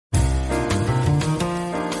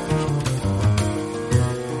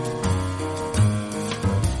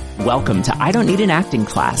Welcome to I Don't Need an Acting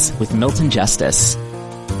Class with Milton Justice.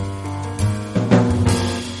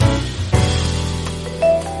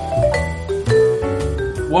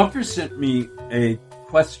 Walker sent me a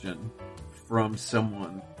question from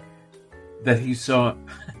someone that he saw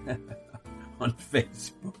on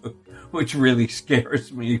Facebook, which really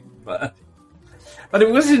scares me, but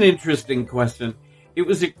it was an interesting question. It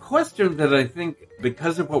was a question that I think,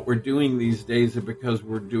 because of what we're doing these days and because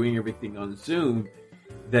we're doing everything on Zoom,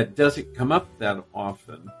 that doesn't come up that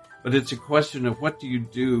often. But it's a question of what do you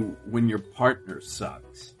do when your partner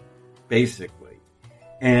sucks, basically.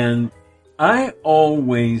 And I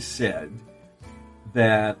always said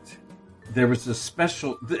that there was a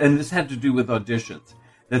special, and this had to do with auditions,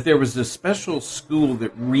 that there was a special school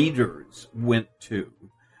that readers went to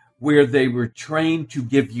where they were trained to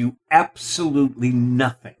give you absolutely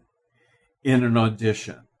nothing in an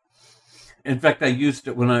audition. In fact, I used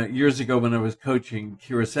it years ago when I was coaching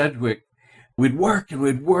Kira Sedgwick. We'd work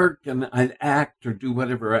and I'd act or do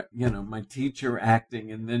whatever, my teacher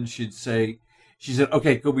acting. And then she said,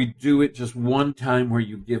 okay, could we do it just one time where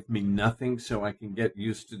you give me nothing so I can get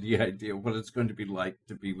used to the idea of what it's going to be like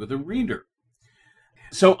to be with a reader?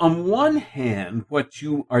 So on one hand, what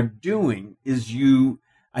you are doing is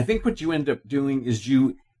I think what you end up doing is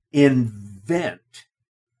you invent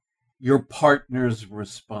your partner's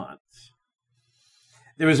response.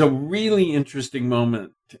 There was a really interesting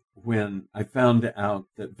moment when I found out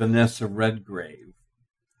that Vanessa Redgrave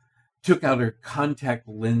took out her contact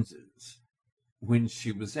lenses when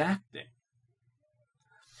she was acting.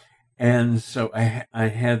 And so I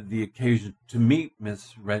had the occasion to meet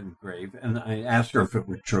Miss Redgrave, and I asked her if it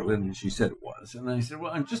were true, and she said it was. And I said,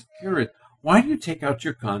 well, I'm just curious, why do you take out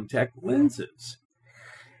your contact lenses?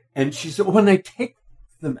 And she said, when I take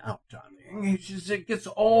them out, darling, she said, it gets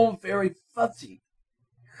all very fuzzy.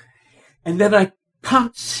 And then I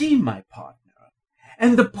can't see my partner.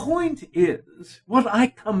 And the point is, what I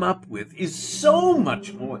come up with is so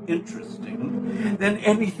much more interesting than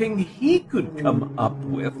anything he could come up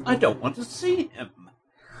with. I don't want to see him.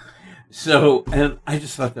 So, and I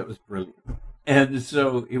just thought that was brilliant. And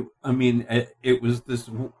so, it was this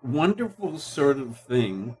wonderful sort of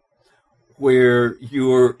thing where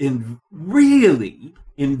you're really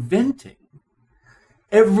inventing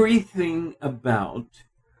everything about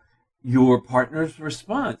your partner's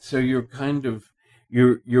response. So you're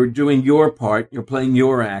you're doing your part, you're playing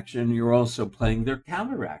your action, you're also playing their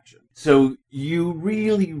counteraction. So you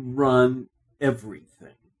really run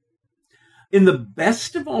everything. In the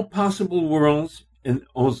best of all possible worlds, and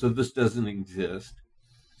also this doesn't exist,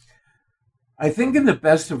 I think in the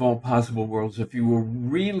best of all possible worlds, if you were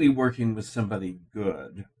really working with somebody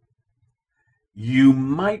good, you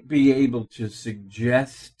might be able to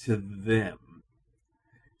suggest to them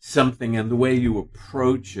something, and the way you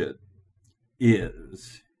approach it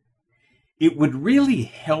is, it would really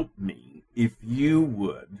help me if you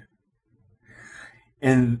would,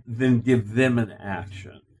 and then give them an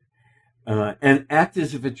action. And act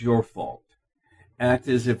as if it's your fault. Act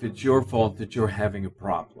as if it's your fault that you're having a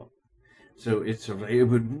problem. So it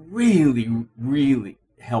would really, really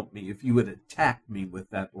help me if you would attack me with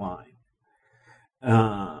that line.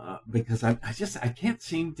 Because I can't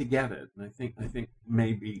seem to get it. And I think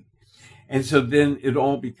maybe, and so then it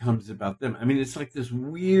all becomes about them. I mean, it's like this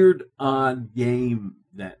weird, odd game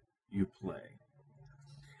that you play.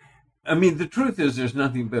 I mean, the truth is there's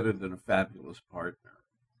nothing better than a fabulous partner.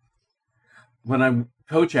 When I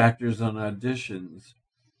coach actors on auditions,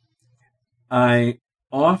 I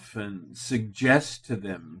often suggest to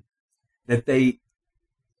them that they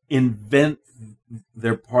invent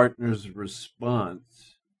their partner's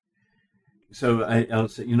response. So I'll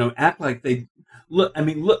say, act like they look. I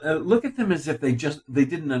mean, look at them as if they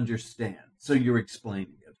didn't understand. So you're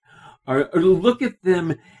explaining it, or look at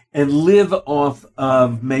them and live off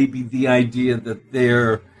of maybe the idea that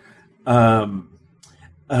they're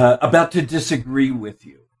about to disagree with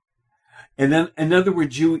you, and then, in other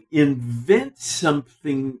words, you invent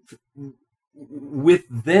something with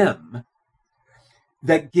them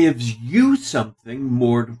that gives you something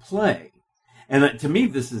more to play. And to me,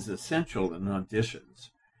 this is essential in auditions,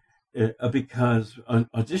 because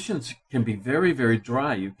auditions can be very, very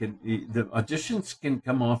dry. The auditions can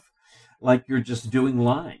come off like you're just doing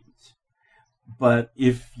lines. But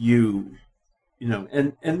if and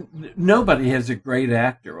nobody has a great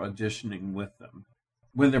actor auditioning with them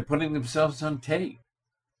when they're putting themselves on tape.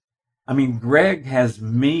 I mean, Greg has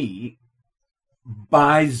me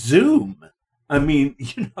by Zoom. I mean,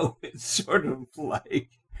 it's sort of like,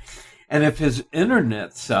 and if his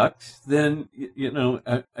internet sucks, then,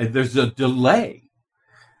 there's a delay.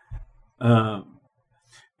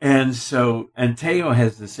 And Teo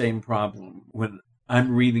has the same problem when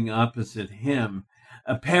I'm reading opposite him.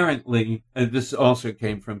 Apparently, this also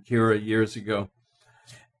came from Kira years ago.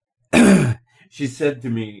 She said to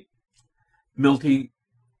me, Milty,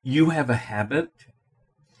 you have a habit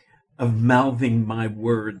of mouthing my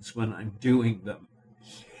words when I'm doing them.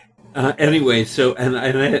 Anyway,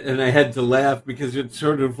 and I had to laugh because it's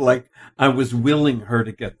sort of like I was willing her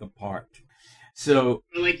to get the part. So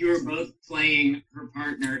like you were both playing her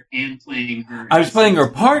partner and playing her. I was playing her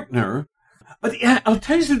partner, but yeah, I'll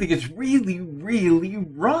tell you something. It's really, really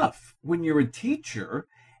rough when you're a teacher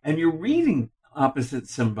and you're reading opposite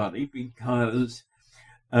somebody because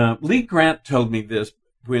Lee Grant told me this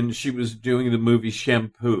when she was doing the movie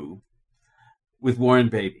Shampoo with Warren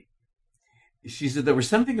Beatty. She said there was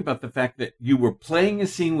something about the fact that you were playing a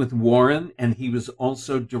scene with Warren and he was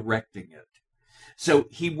also directing it. So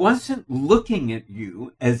he wasn't looking at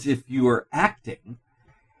you as if you were acting.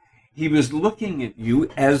 He was looking at you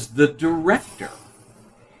as the director.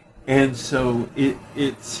 And so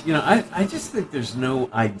it's, I just think there's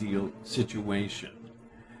no ideal situation.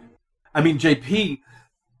 I mean, JP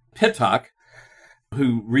Pittock,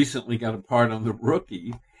 who recently got a part on The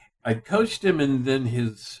Rookie, I coached him and then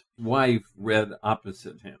his wife read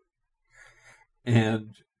opposite him.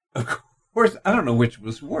 And of course, I don't know which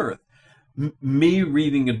was worse. Me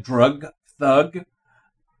reading a drug thug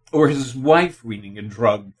or his wife reading a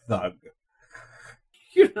drug thug.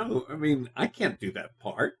 I can't do that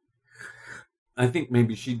part. I think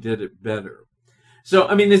maybe she did it better. So,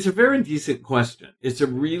 it's a very decent question. It's a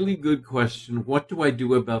really good question. What do I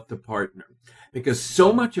do about the partner? Because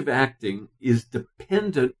so much of acting is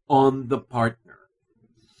dependent on the partner.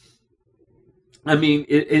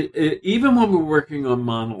 Even when we're working on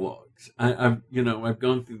monologues, I've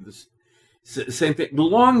gone through this same thing,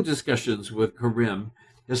 long discussions with Karim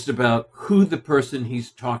just about who the person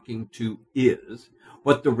he's talking to is,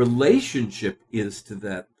 what the relationship is to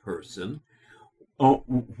that person,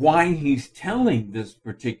 why he's telling this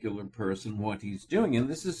particular person what he's doing. And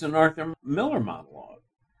this is an Arthur Miller monologue.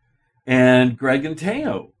 And Greg and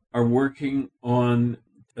Teo are working on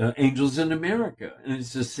Angels in America. And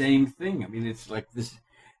it's the same thing. It's like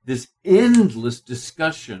this endless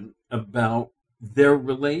discussion about their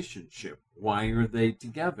relationship. Why are they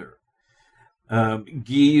together? Guy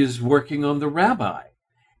is working on The Rabbi.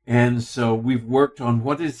 And so we've worked on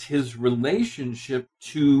what is his relationship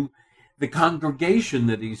to the congregation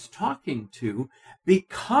that he's talking to,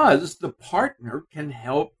 because the partner can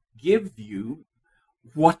help give you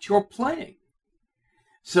what you're playing.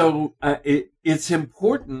 So it's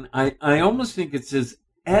important. I almost think it's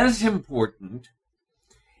as important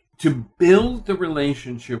to build the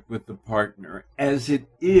relationship with the partner as it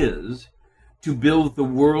is to build the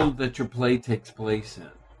world that your play takes place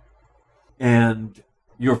in. And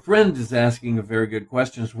your friend is asking a very good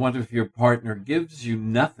question. What if your partner gives you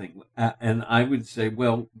nothing? And I would say,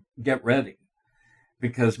 well, get ready.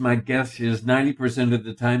 Because my guess is 90% of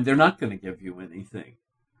the time, they're not going to give you anything.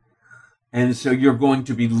 And so you're going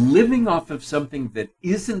to be living off of something that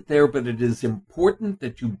isn't there, but it is important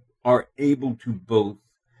that you are able to both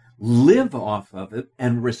live off of it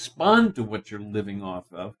and respond to what you're living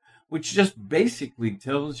off of, which just basically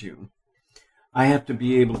tells you, I have to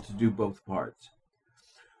be able to do both parts.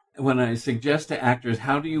 When I suggest to actors,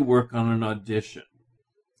 how do you work on an audition?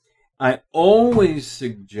 I always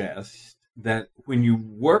suggest that when you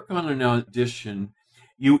work on an audition,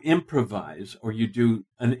 you improvise or you do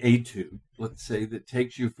an etude, let's say, that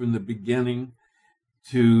takes you from the beginning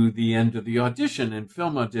to the end of the audition. And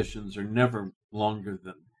film auditions are never longer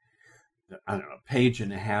than, a page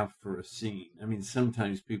and a half for a scene.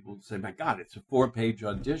 Sometimes people say, my God, it's a 4-page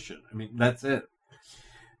audition. That's it.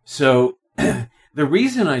 So the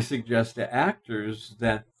reason I suggest to actors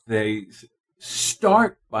that they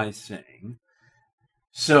start by saying,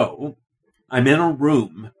 so I'm in a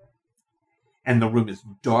room and the room is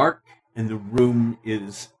dark and the room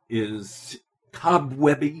is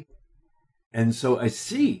cobwebby. And so I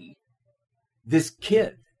see this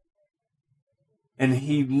kid and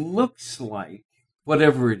he looks like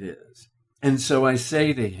whatever it is. And so I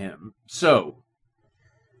say to him, so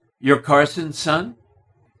you're Carson's son?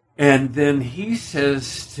 And then he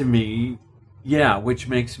says to me, yeah, which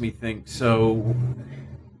makes me think, so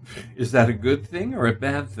is that a good thing or a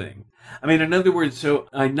bad thing? In other words, so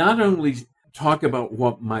I not only talk about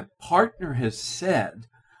what my partner has said,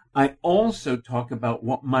 I also talk about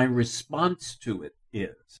what my response to it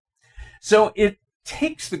is. So it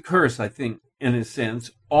takes the curse, I think, in a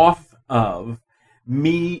sense, off of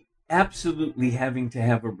me absolutely having to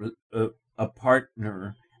have a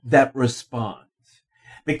partner that responds.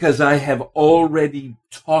 because I have already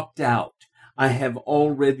talked out. I have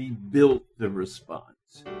already built the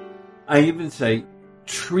response. I even say,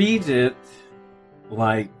 treat it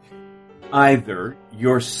like either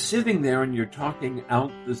you're sitting there and you're talking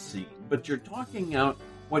out the scene, but you're talking out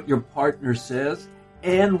what your partner says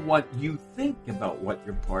and what you think about what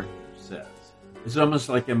your partner says. It's almost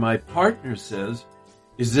like if my partner says,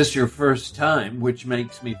 is this your first time? Which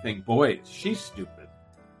makes me think, boy, she's stupid.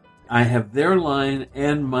 I have their line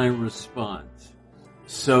and my response.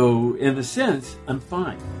 So in a sense, I'm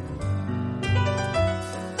fine.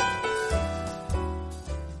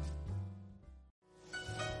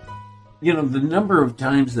 You know, the number of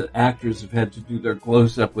times that actors have had to do their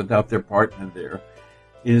close-up without their partner there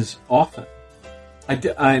is often.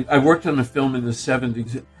 I worked on a film in the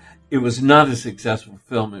 70s. It was not a successful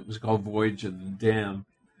film. It was called Voyage of the Dam.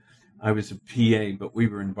 I was a PA, but we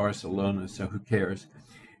were in Barcelona, so who cares?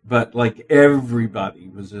 But like everybody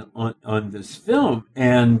was on this film.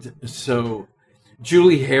 And so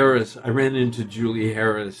Julie Harris, I ran into Julie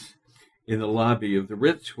Harris in the lobby of the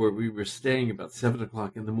Ritz where we were staying about 7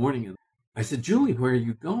 o'clock in the morning. And I said, Julie, where are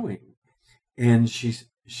you going? And she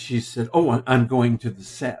said, oh, I'm going to the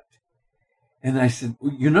set. And I said,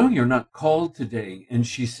 well, you know, you're not called today. And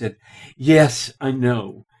she said, yes, I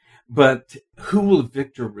know. But who will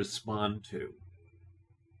Victor respond to?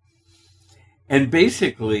 And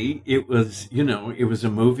basically, it was a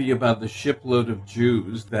movie about the shipload of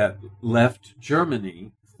Jews that left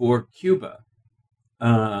Germany for Cuba.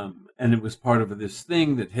 And it was part of this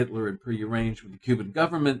thing that Hitler had prearranged with the Cuban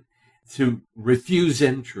government to refuse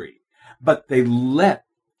entry. But they let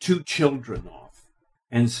 2 children off.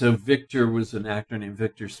 And so Victor was an actor named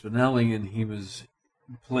Victor Spinelli, and he was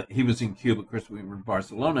in Cuba. Of course, we were in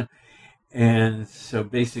Barcelona. And so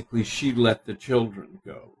basically she let the children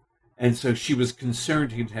go. And so she was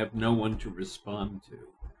concerned he'd have no one to respond to.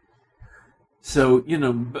 So, you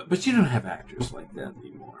know, but you don't have actors like that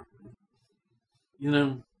anymore. You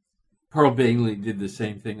know, Pearl Bailey did the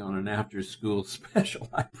same thing on an after-school special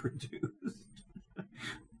I produced.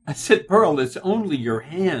 I said, Pearl, it's only your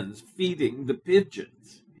hands feeding the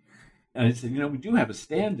pigeons. And I said, you know, we do have a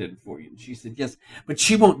stand-in for you. And she said, yes, but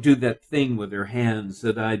she won't do that thing with her hands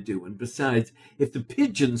that I do. And besides, if the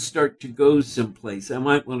pigeons start to go someplace, I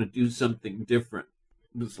might want to do something different.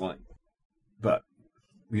 It was like, but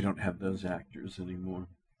we don't have those actors anymore.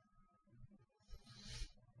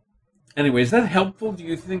 Anyway, is that helpful? Do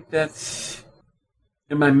you think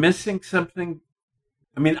am I missing something?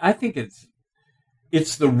 I mean, I think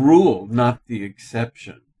it's the rule, not the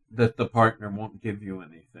exception, that the partner won't give you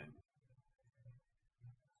anything.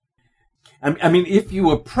 I mean, if you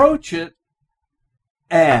approach it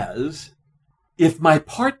as, if my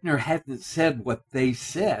partner hadn't said what they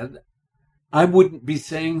said, I wouldn't be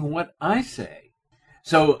saying what I say.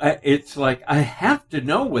 So it's like I have to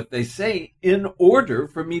know what they say in order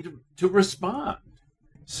for me to respond.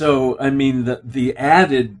 So, I mean, the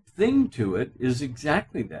added thing to it is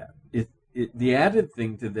exactly that. The added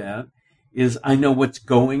thing to that is I know what's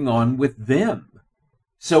going on with them.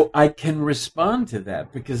 So I can respond to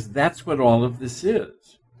that because that's what all of this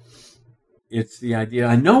is. It's the idea,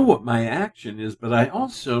 I know what my action is, but I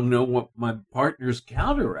also know what my partner's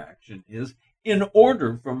counteraction is in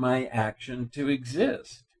order for my action to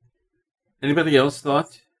exist. Anybody else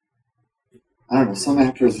thoughts? I don't know, some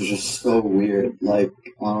actors are just so weird. Like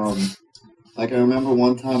I remember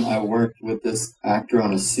one time I worked with this actor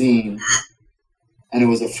on a scene, and it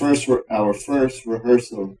was our first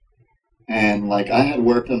rehearsal. And like I had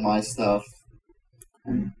worked on my stuff,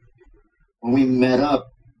 and when we met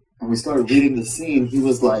up and we started reading the scene, he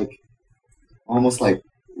was like almost like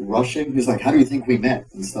rushing. He was like, "How do you think we met?"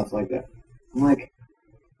 and stuff like that.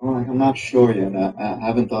 I'm not sure yet. I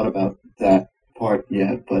haven't thought about that part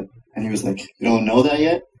yet. And he was like, "You don't know that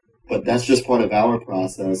yet? But that's just part of our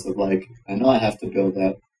process of like, I know I have to build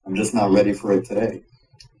that. I'm just not ready for it today."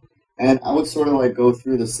 And I would sort of like go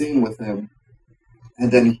through the scene with him. And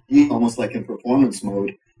then he almost like in performance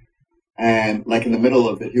mode, and like in the middle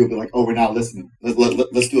of it, he would be like, "Oh, we're not listening.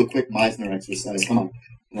 Let's do a quick Meisner exercise. Come on."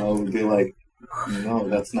 You know, it would be like, "No,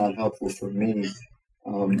 that's not helpful for me.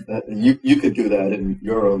 You could do that in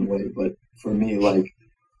your own way, but for me, like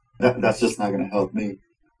that's just not going to help me."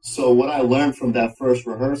 So what I learned from that first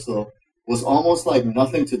rehearsal was almost like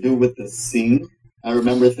nothing to do with the scene. I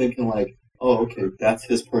remember thinking like, "Oh, okay, that's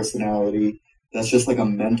his personality. That's just like a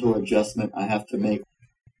mental adjustment I have to make."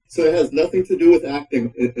 So it has nothing to do with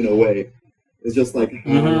acting in a way. It's just like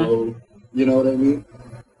how, you know what I mean?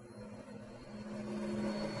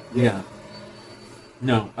 Yeah.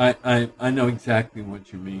 No, I know exactly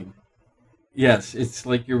what you mean. Yes, it's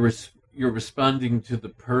like you're responding to the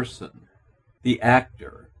person, the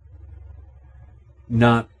actor,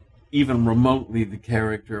 not even remotely the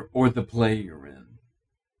character or the play you're in.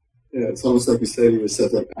 Yeah, it's almost like you say to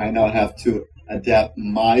yourself, like, I now have to adapt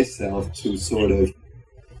myself to sort of,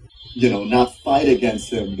 not fight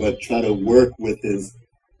against him, but try to work with his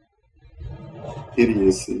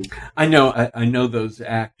idiocy. I know those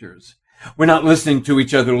actors. We're not listening to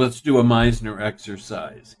each other. Let's do a Meisner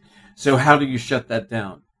exercise. So how do you shut that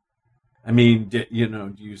down? I mean, do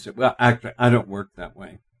you say, well, actor, I don't work that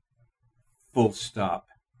way. Full stop.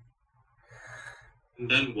 And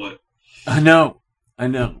then what? I know. I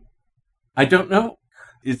don't know.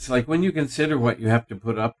 It's like when you consider what you have to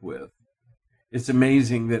put up with, it's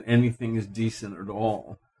amazing that anything is decent at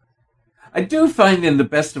all. I do find in the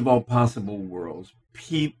best of all possible worlds,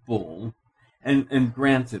 people, and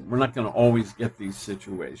granted, we're not going to always get these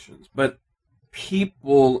situations, but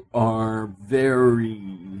people are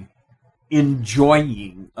very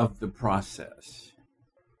enjoying of the process.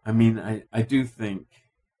 I mean, I think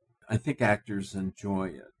actors enjoy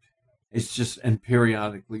it. It's just, and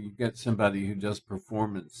periodically you get somebody who does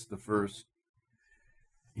performance the first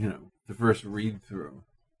read through.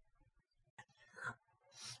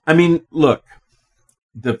 I mean, look,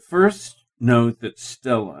 the first note that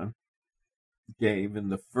Stella gave in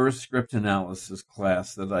the first script analysis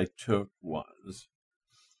class that I took was,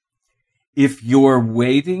 if you're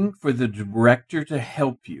waiting for the director to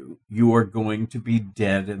help you, you are going to be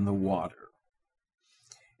dead in the water.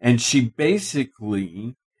 And she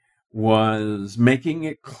basically was making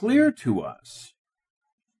it clear to us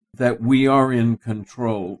that we are in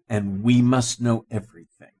control and we must know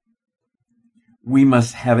everything. We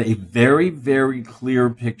must have a very, very clear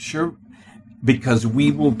picture because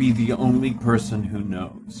we will be the only person who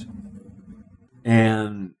knows.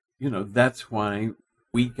 And, that's why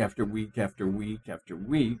week after week after week after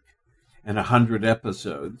week and 100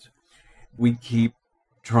 episodes, we keep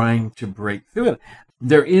trying to break through it.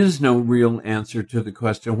 There is no real answer to the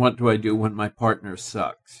question, what do I do when my partner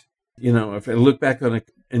sucks? If I look back on an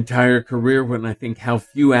entire career when I think how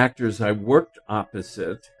few actors I worked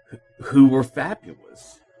opposite who were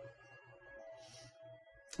fabulous.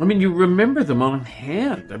 I mean, you remember them on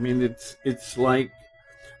hand. I mean, it's like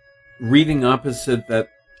reading opposite that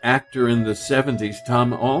actor in the 70s,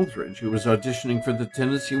 Tom Aldridge, who was auditioning for the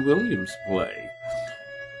Tennessee Williams play.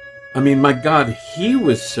 I mean, my God, he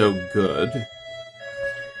was so good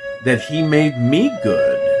that he made me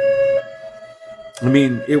good. I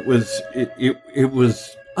mean, it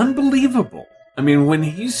was unbelievable. I mean, when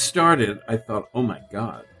he started, I thought, oh my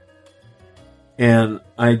God. And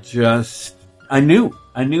I knew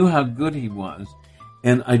how good he was,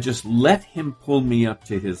 and I just let him pull me up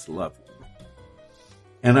to his level.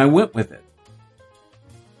 And I went with it.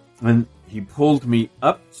 And he pulled me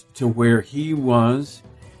up to where he was,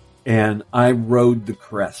 and I rode the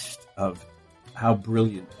crest of how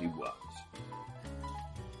brilliant he was.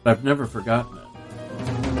 I've never forgotten it.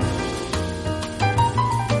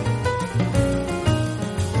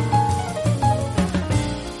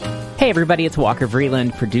 Hey everybody, it's Walker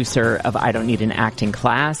Vreeland, producer of I Don't Need an Acting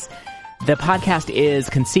Class. The podcast is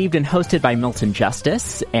conceived and hosted by Milton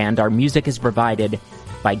Justice, and our music is provided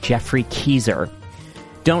by Jeffrey Keyser.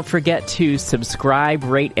 Don't forget to subscribe,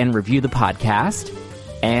 rate, and review the podcast.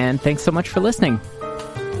 And thanks so much for listening.